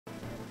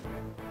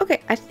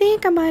Okay, I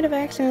think I might have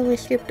accidentally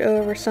skipped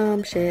over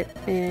some shit,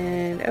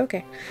 and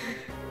okay.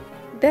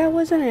 That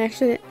was an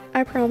accident,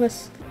 I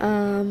promise.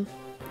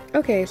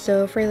 Okay,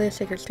 so Freya's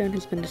Sacred Stone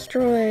has been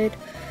destroyed,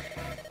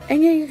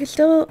 and yet you can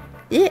still...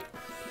 Yeah!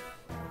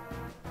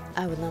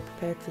 I was not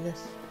prepared for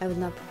this. I was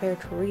not prepared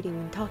for reading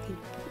and talking.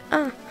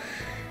 Ah!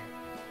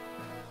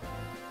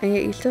 And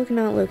yet you still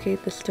cannot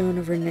locate the Stone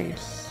of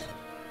Renes.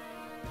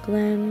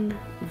 Glen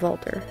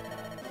Valter.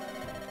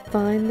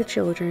 Find the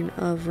children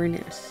of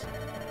Renes.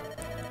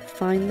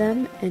 Find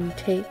them and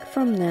take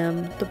from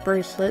them the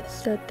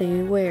bracelets that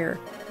they wear.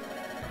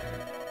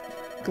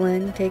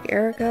 Glenn, take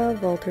Erica.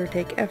 Valter,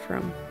 take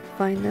Ephraim.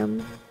 Find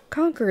them,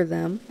 conquer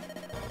them.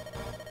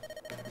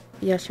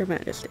 Yes, Your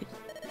Majesty.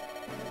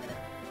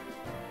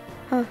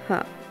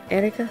 Haha,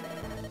 Erica?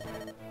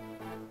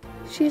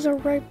 She's a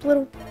ripe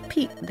little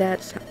Pete.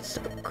 That sounds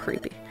so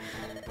creepy.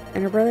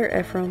 And her brother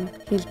Ephraim,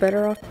 he's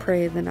better off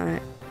prey than I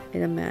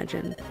had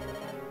imagined.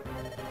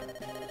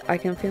 I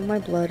can feel my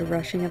blood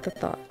rushing at the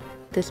thought.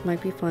 This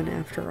might be fun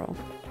after all.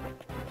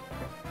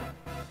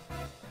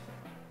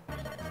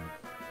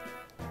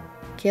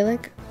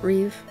 Kalek,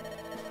 Reeve.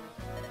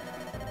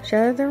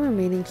 Shatter the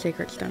remaining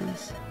sacred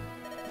stones.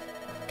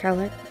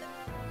 Kalek,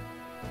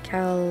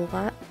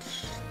 Kalach,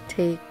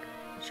 take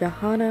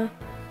Johanna.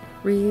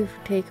 Reeve,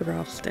 take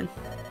Ralston.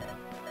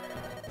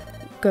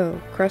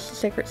 Go, crush the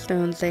sacred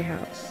stones they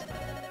house.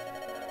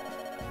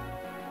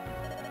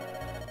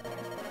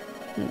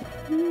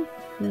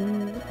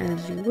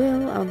 As you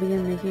will, I'll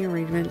begin making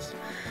arrangements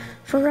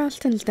for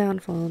Ralston's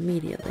downfall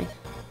immediately.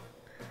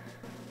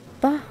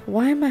 Bah,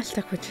 why am I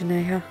stuck with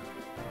Jehanna?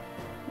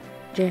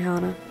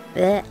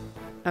 Blech.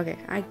 Okay,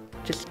 I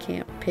just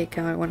can't pick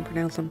how I want to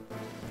pronounce them.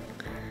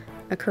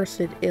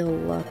 Accursed ill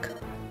luck.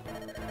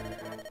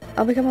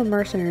 I'll become a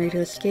mercenary to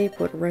escape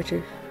that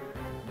wretched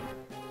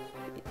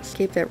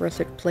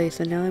place,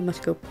 and now I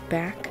must go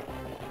back.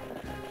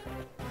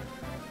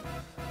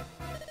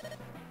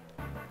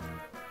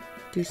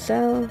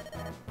 Ducel,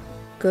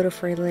 go to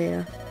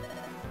Freya.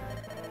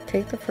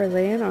 Take the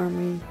Freyan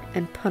army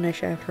and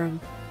punish Ephraim.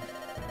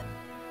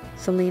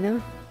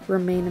 Selena,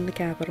 remain in the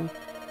capital.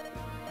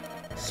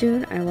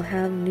 Soon I will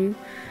have new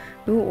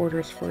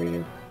orders for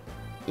you.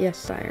 Yes,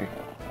 sire.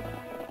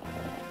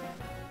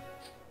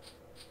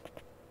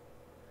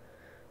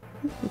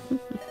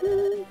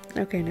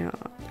 Okay, now,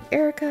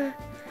 Erica,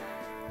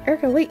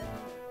 wait!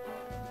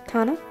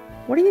 Tana,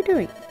 what are you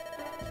doing?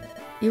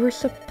 You were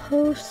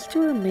supposed to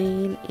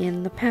remain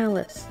in the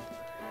palace.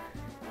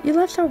 You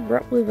left so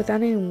abruptly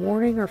without any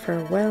warning or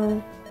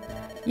farewell.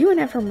 You and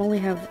Ephraim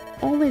have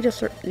only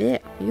just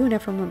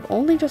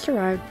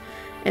arrived,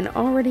 and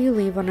already you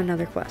leave on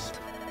another quest.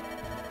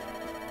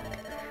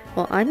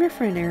 Well, I'm your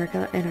friend,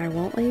 Erica, and I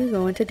won't let you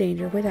go into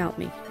danger without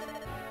me.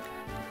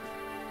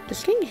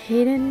 Does King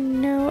Hayden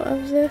know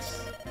of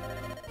this?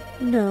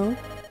 No.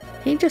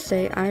 He'd just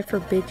say, I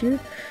forbid you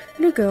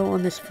to go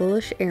on this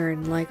foolish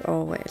errand like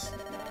always.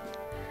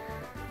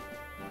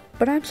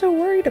 But I'm so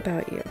worried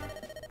about you.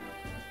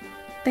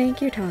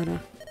 Thank you,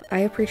 Tana. I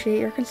appreciate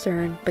your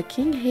concern, but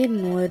King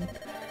Hayden would...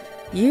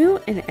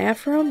 You and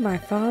Ephraim, my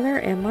father,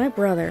 and my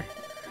brother.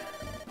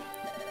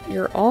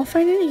 You're all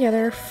fighting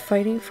together,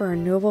 fighting for a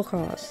noble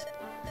cause.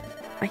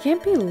 I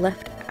can't be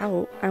left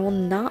out. I will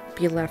not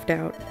be left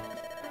out.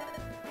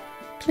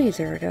 Please,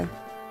 Erica.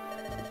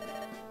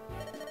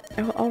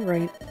 Oh,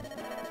 alright.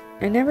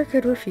 I never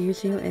could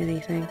refuse you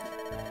anything.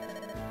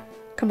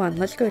 Come on,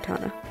 let's go,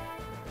 Tana.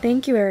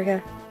 Thank you,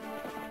 Erica.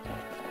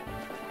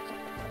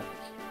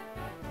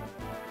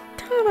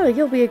 Tana,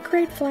 you'll be a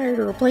great flyer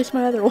to replace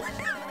my other one.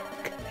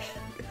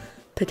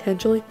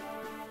 Potentially.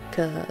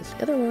 Because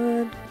the other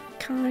one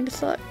kinda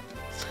sucked.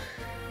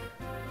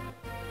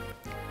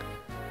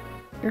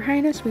 Your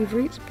Highness, we've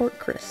reached Port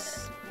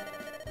Chris.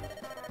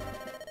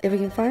 If we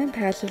can find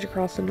passage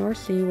across the North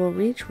Sea, we'll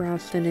reach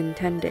Ralston in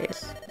 10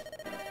 days.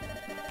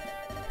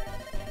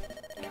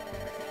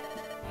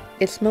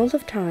 It smells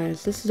of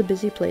ties. This is a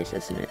busy place,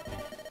 isn't it?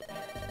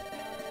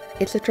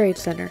 It's a trade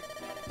center.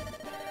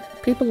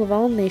 People of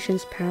all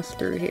nations pass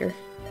through here.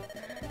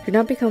 Do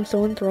not become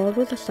so enthralled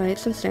with the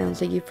sights and sounds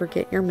that you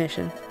forget your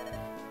mission.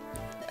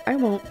 I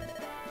won't.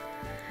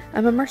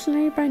 I'm a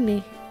mercenary by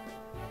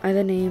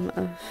the name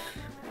of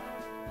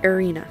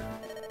Irina.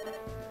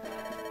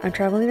 I'm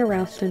traveling to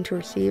Ralston to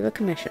receive a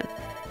commission.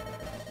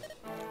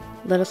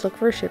 Let us look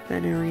for a ship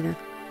then, Irina.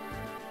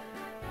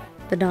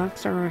 The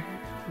docks are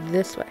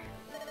this way.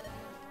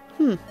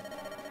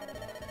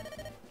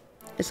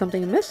 Is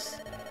something amiss?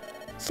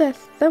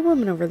 Seth, that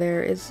woman over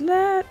there, is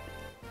that...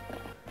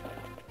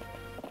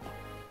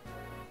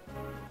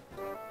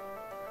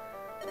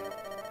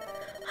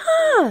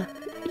 Ah!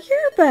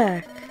 You're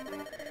back!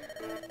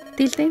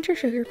 These dainty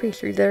sugar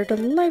pastries are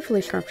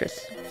delightfully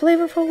scrumptious,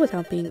 flavorful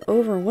without being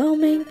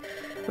overwhelming,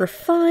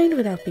 refined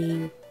without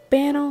being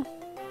banal.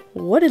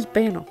 What is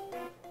banal?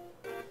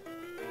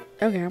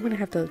 Okay, I'm gonna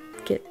have to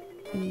get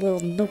a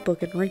little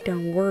notebook and write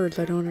down words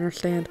I don't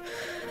understand.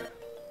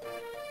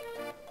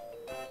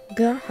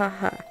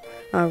 Gahaha.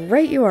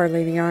 Right you are,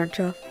 lady, aren't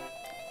you?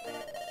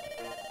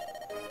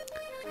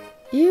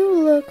 You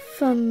look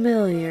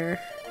familiar.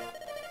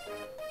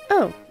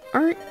 Oh,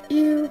 aren't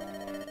you?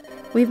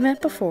 We've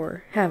met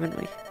before, haven't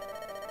we?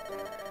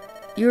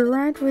 You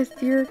arrived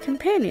with your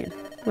companion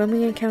when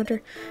we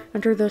encountered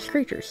those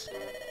creatures.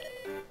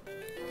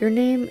 Your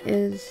name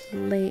is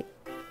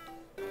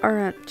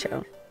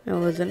Arancho,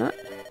 no, is it not?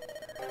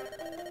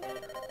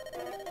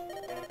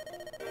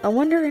 A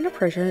wonder and a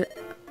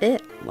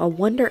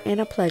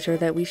pleasure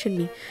that we should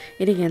meet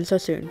again so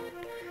soon.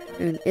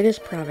 And it is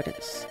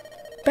Providence.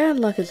 Bad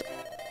luck is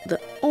the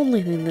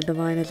only thing the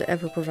divine has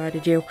ever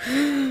provided you.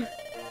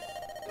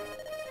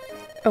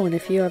 Oh, and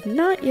if you have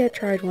not yet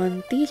tried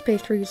one, these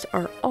pastries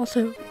are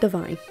also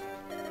divine.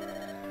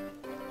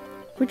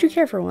 Would you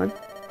care for one?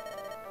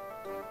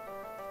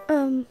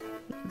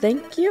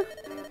 Thank you?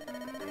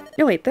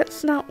 No, wait,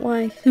 that's not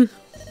why.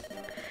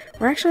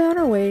 We're actually on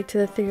our way to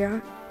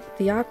the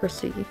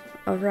theocracy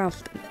of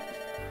Ralston.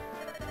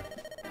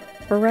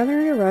 We're rather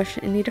in a rush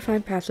and need to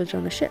find passage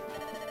on the ship.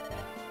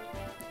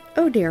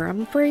 Oh dear,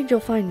 I'm afraid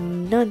you'll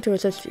find none to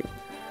assist you.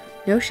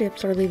 No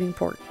ships are leaving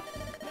port.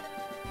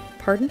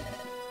 Pardon?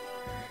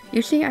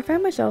 You see, I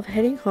found myself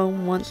heading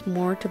home once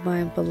more to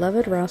my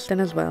beloved Ralston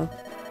as well.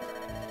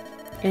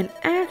 And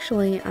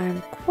actually,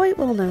 I'm quite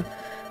well known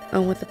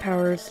with the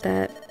powers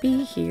that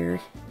be here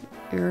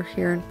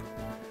in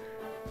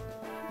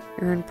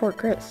Port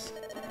Chris.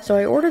 So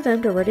I ordered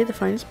them to ready the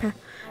finest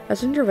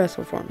passenger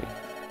vessel for me.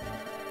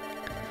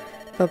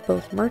 But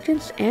both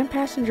merchants and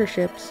passenger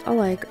ships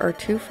alike are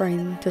too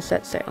frightened to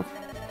set sail.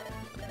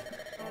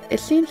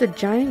 It seems a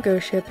giant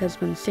ghost ship has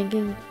been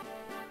sinking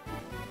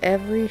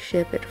every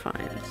ship it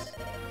finds.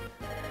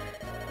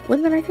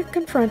 When I could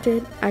confront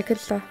it, I could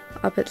stop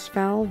up its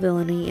foul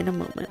villainy in a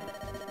moment.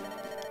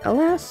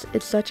 Alas,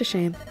 it's such a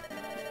shame.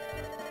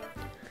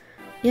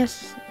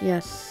 Yes,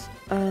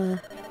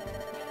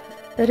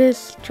 that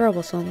is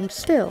troublesome.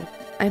 Still,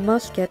 I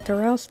must get to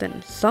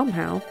Ralston,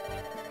 somehow.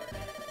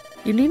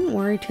 You needn't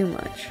worry too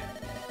much.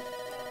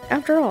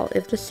 After all,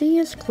 if the sea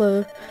is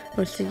close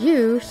to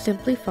you,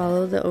 simply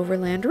follow the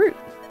overland route.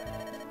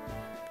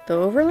 The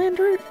overland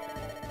route?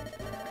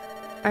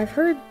 I've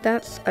heard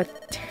that's a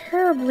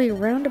terribly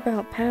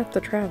roundabout path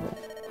to travel.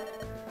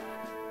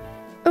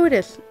 Oh, it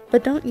is,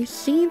 but don't you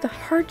see the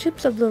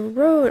hardships of the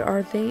road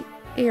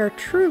they are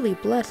truly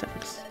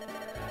blessings.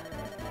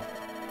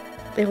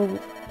 They will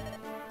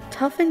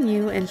toughen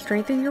you and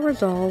strengthen your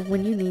resolve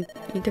when you need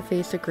to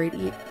face a great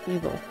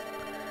evil.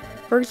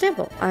 For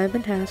example, I have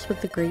been tasked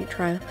with the great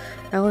trial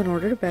in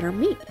order to better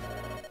me.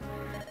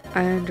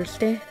 I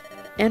understand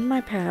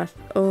my path,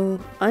 O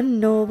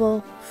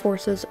unknowable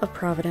forces of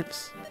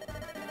Providence.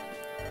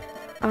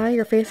 I,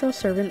 your faithful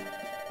servant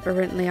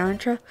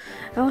Leandra,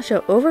 I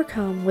shall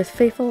overcome with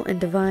faithful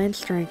and divine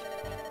strength.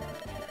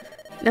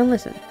 Now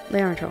listen,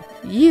 Leandro,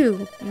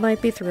 you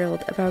might be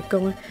thrilled about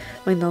going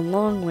the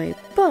long way,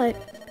 but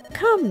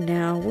come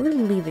now, we're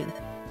leaving.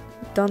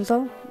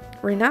 Donzel,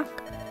 Renak,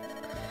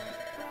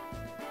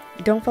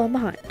 don't fall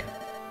behind.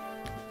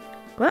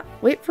 Well,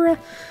 wait for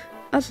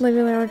us,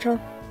 Lady Leandro.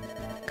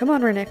 Come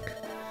on, Renak.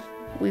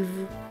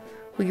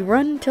 We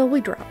run till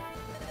we drop.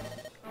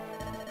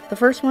 The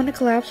first one to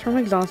collapse from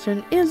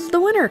exhaustion is the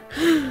winner.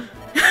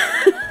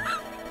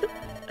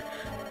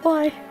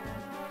 Why?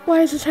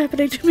 Why is this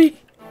happening to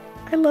me?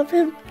 I love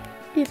him.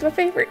 He's my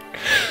favorite.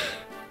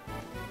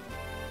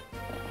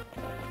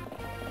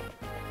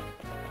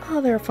 Oh,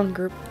 they're a fun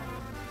group.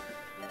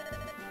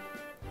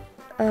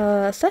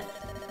 Seth?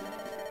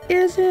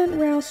 Isn't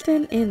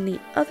Ralston in the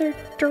other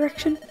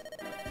direction?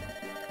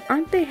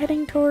 Aren't they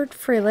heading toward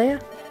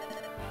Freylea?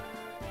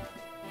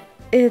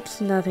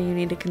 It's nothing you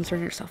need to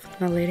concern yourself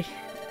with, my lady.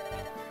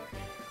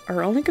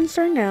 Our only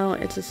concern now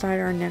is to decide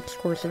our next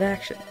course of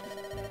action.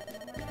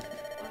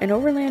 An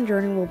overland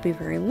journey will be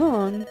very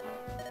long.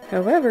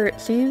 However,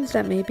 it seems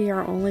that may be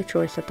our only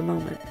choice at the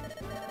moment.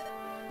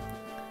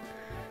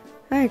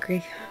 I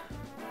agree.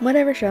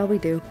 Whatever shall we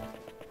do?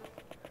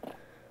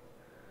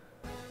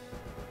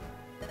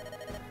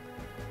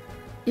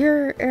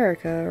 You're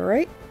Erica,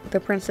 right? The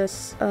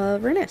Princess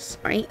of Venice,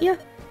 ain't ya?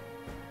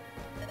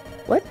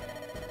 What?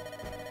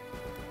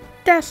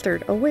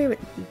 Dastard! Oh wait,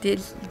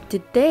 did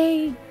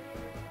they,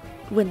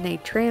 when they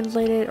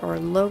translated or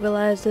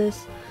localized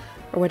this,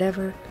 or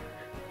whatever,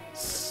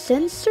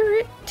 censor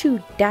it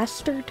to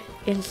dastard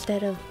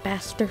instead of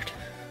bastard?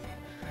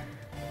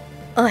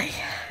 Ugh.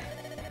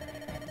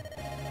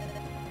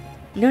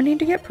 No need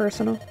to get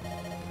personal.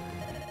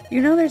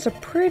 You know there's a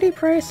pretty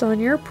price on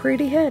your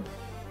pretty head.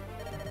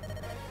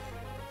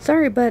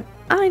 Sorry, but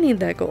I need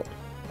that gold.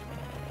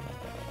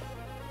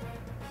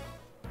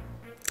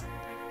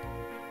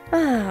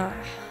 Ah.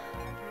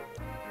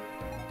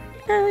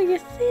 Now you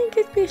think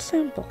it'd be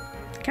simple.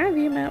 Can I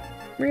view map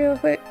real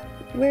quick?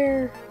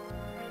 Where?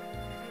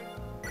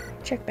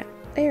 Check map.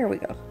 There we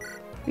go.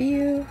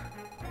 View.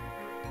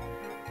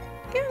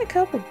 Got a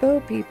couple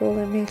boat people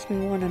that makes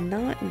me want to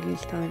not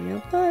use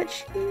Tanya, but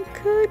she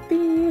could be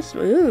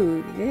useful.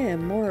 Ooh, yeah,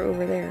 more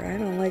over there. I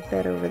don't like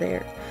that over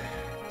there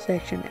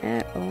section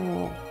at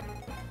all.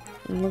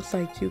 It looks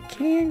like you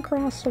can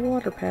cross the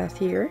water path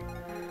here.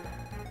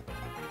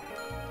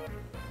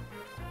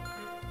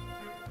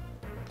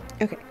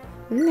 Okay,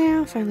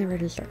 now finally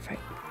ready to start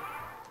fighting.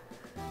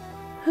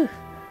 Whew.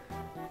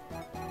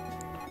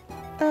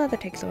 Oh, that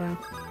takes a while.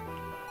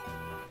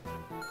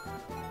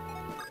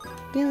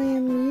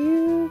 Gilliam,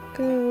 you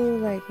go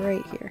like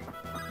right here.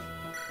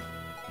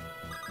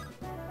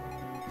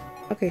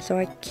 Okay, so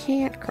I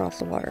can't cross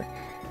the water.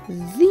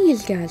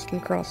 These guys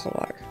can cross the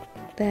water.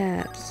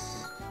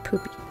 That's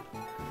poopy.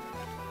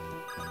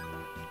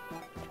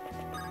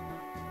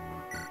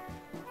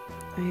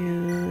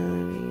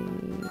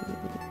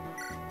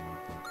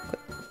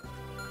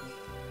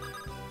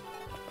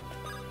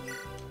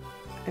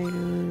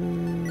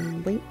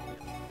 And wait.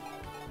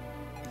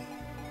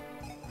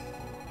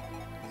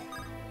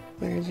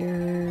 Where's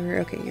your,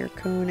 okay, your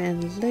cone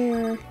ends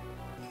there.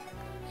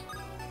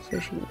 So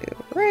she can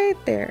go right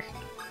there.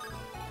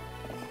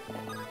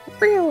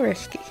 Real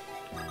risky.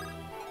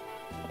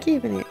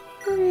 Keeping it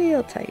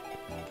real tight.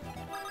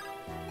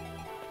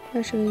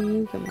 Actually,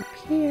 you come up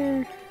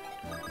here.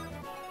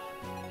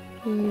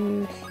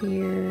 You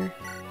here.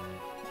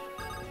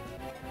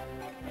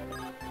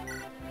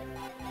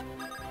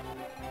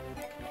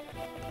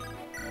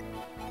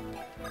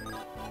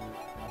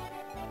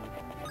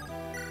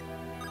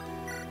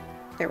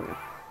 There we go.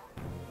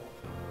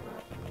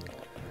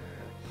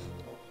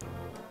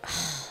 I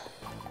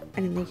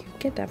didn't think you'd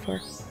get that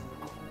far.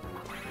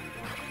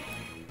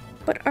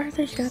 But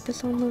Arthur's got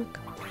this on lock.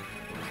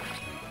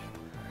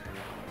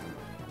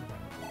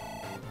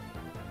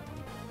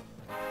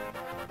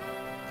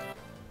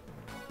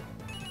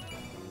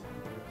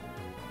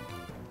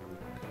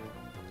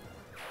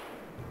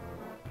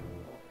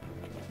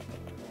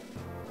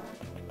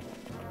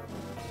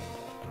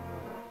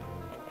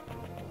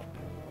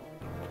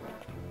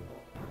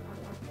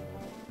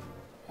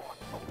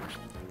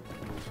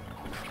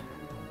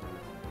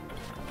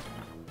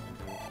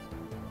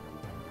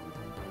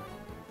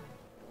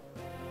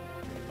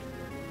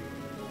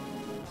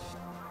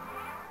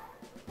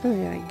 Oh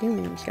yeah,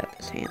 Gilliam's got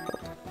this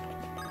handled.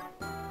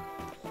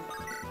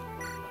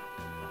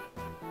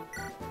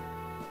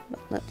 But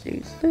let's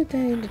use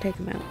Luthane to take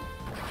him out.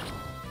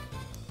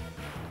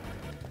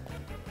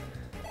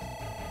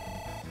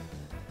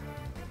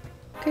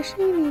 Cause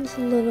she needs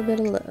a little bit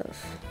of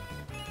love.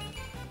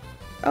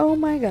 Oh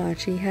my god,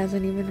 she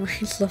hasn't even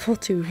reached level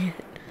 2 yet.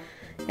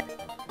 Yeah.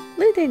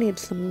 Luthane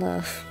needs some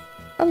love.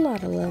 A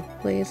lot of love,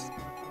 please.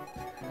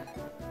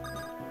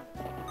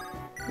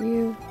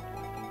 You.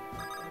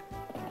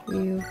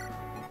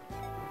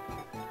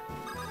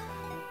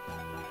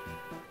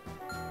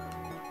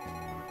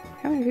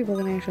 How many people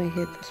can actually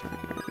hit this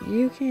one?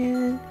 You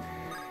can,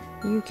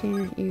 you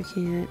can't, you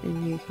can't,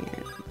 and you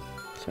can't.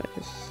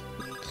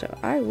 So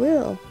I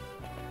will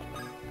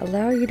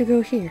allow you to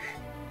go here.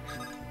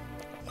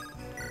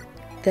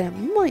 That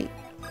might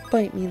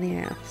bite me in the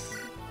ass,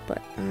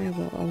 but I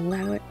will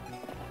allow it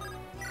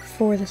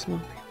for this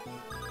moment.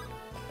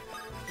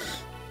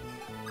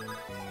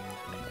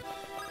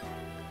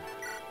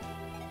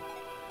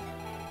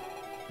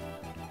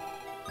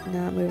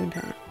 Not moving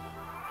time.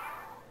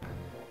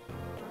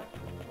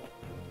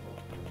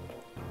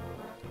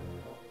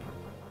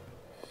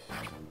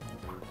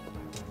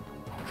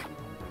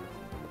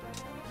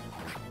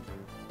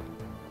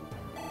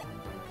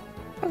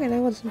 Okay, that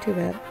wasn't too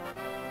bad.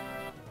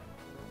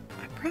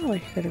 I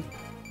probably could have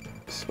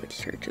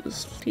switched her to the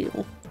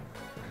steel.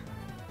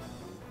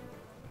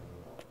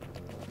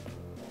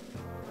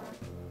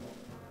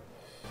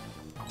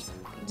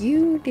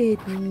 You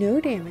did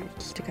no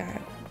damage to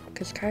Kyle,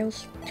 because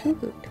Kyle's too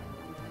good.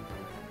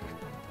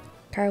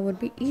 Kyle would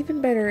be even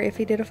better if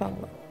he did a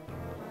follow-up.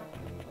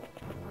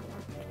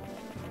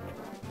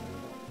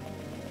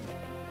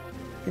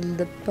 And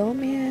the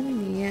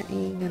bowman, yeah,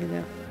 he ain't gonna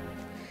go.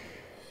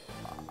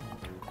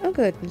 Oh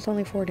good, it's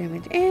only 4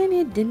 damage, and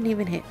it didn't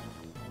even hit.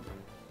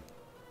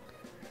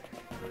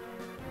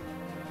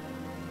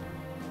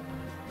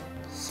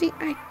 See,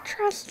 I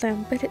trust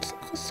them, but it's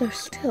also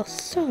still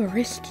so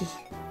risky.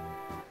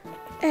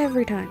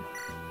 Every time.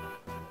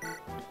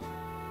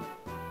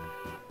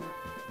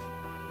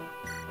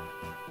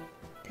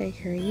 Take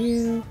care of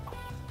you.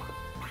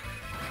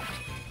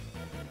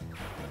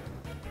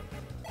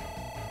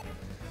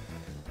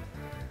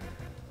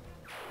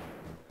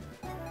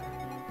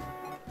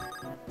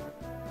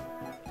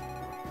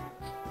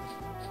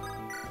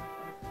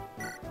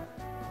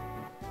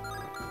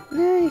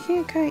 No, you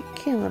can't quite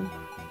kill him.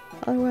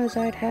 Otherwise,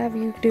 I'd have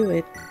you do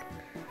it.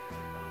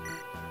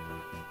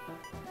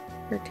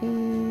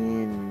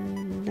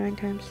 13, 9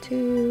 times 2.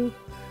 You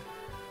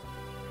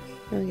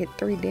only get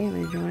 3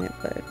 damage on it,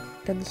 but it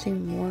doesn't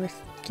seem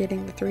worth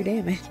getting the 3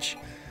 damage.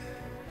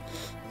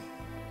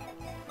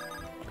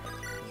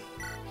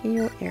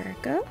 Heal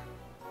Erica.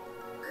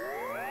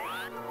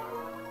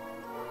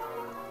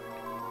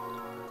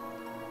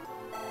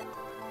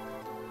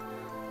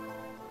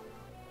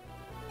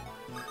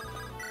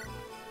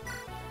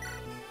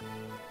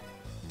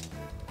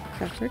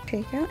 Have her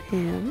take out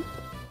him.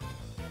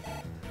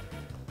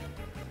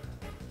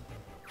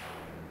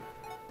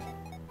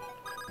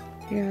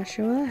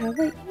 Joshua, how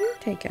about you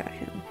take out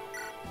him?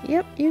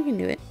 Yep, you can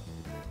do it.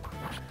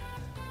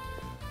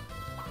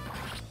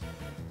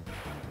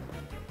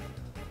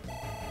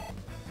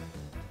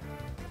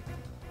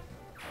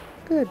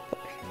 Good boy.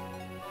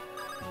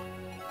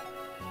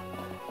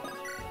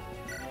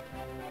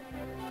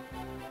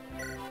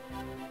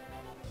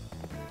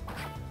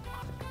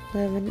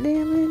 $11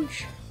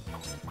 damage.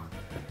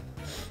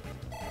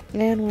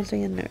 And once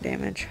again, no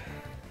damage.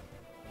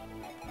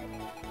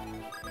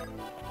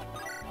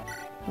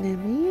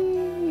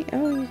 Nemi.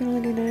 Oh, you can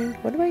only do 9.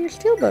 What about your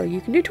steel bow? You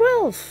can do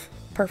 12.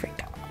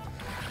 Perfect.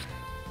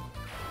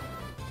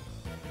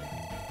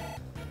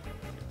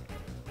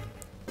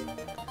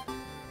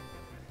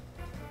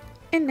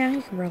 And now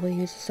you can probably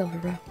use the silver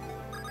bow.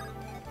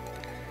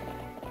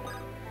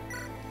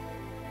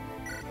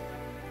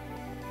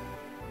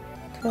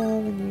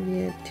 And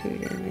you get 2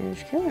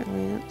 damage. Killer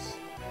Lance.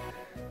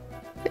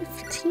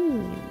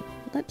 15.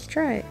 Let's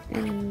try it.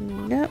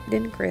 And nope,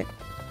 didn't crit.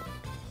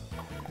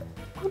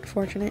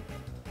 Unfortunate.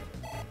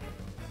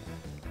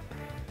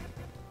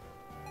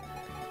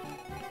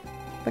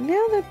 But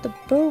now that the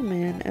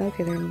bowman...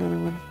 Okay, there's another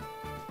one.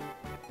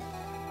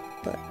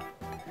 But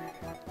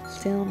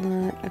still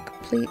not a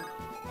complete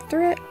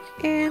threat.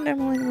 And I'm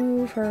going to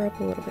move her up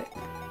a little bit.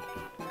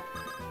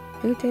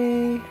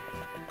 Ute.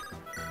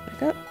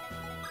 Back up.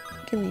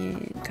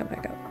 Killian, come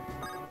back up.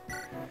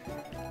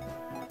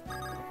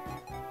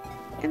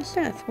 And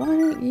Seth, why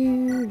don't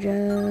you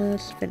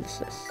just finish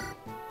this?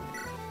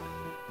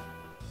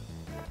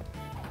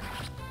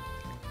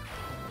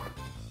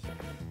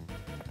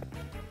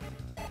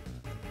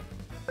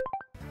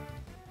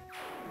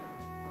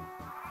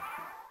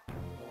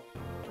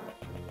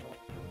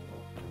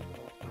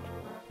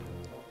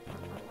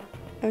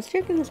 I was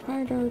checking this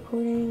prior to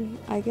recording.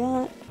 I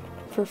got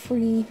for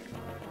free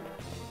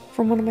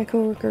from one of my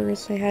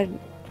coworkers. They had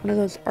one of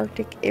those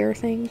Arctic air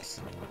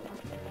things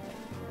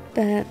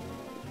that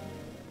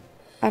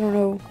I don't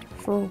know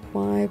for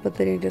why, but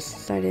they just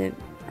decided,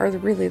 or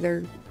really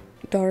their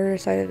daughter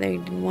decided they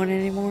didn't want it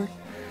anymore.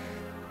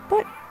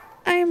 But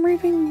I am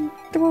reaping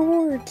the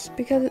rewards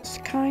because it's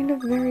kind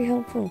of very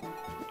helpful.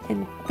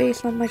 And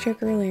based on my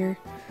check earlier,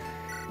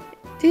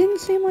 it didn't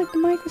seem like the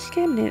mic was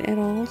getting it at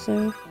all,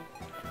 so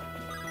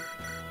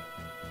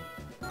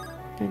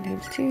 9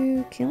 times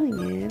 2,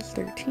 killing is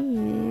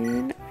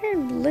 13.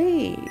 Iron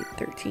Blade,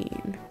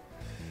 13.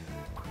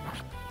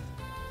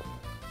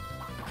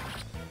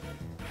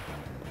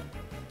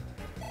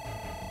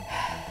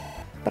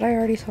 But I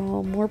already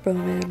saw more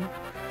bowmen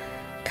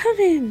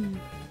coming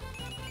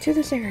to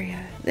this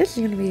area. This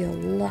is gonna be a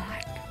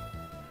lot.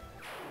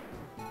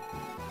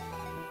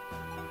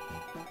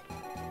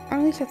 Or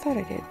at least I thought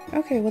I did.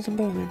 Okay, it wasn't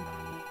bowman.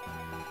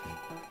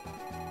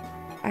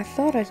 I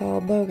thought I saw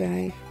a bow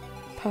guy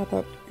pop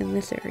up in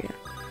this area.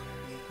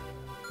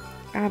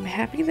 I'm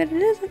happy that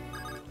it isn't.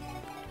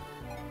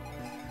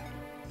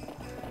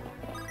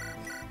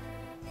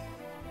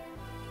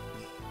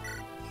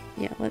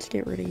 Yeah, let's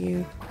get rid of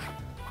you.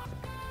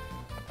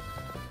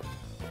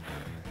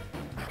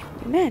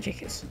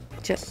 Magic is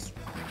just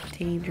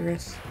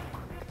dangerous.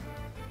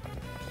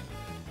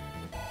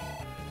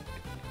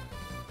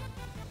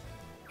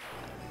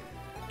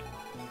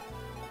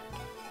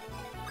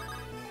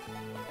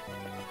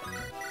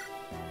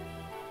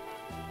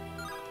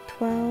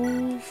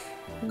 $12,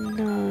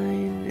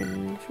 $9,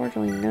 and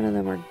unfortunately none of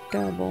them are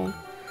double.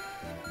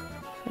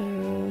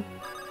 So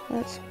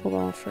let's hold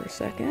off for a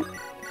second.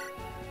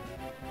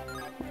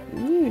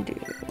 What you do?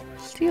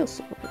 Steel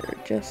sword,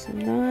 just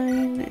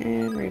 9,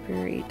 and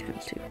rapier 8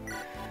 times 2.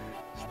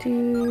 Let's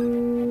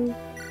do...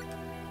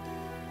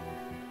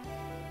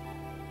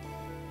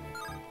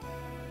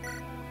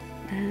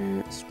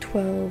 That's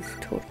 12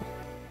 total.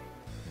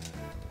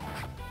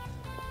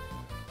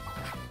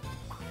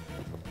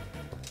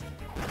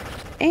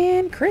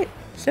 And crit,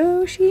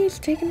 so she's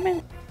taken them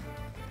out.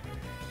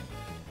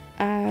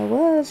 I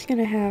was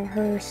gonna have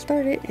her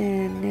start it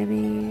and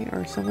Nemi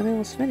or someone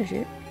else finish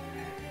it,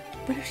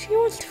 but if she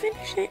wants to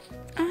finish it,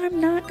 I'm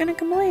not gonna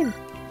complain.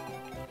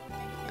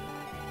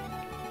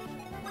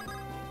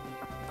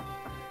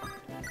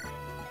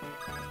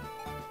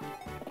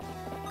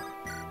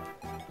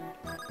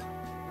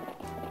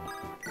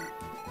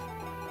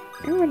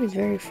 Everybody's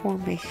very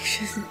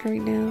formation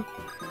right now.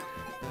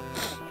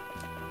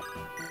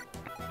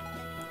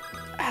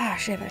 Ah,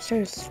 shit, I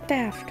started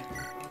staffed.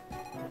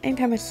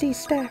 Anytime I see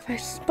staff, I'm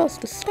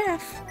supposed to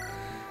staff.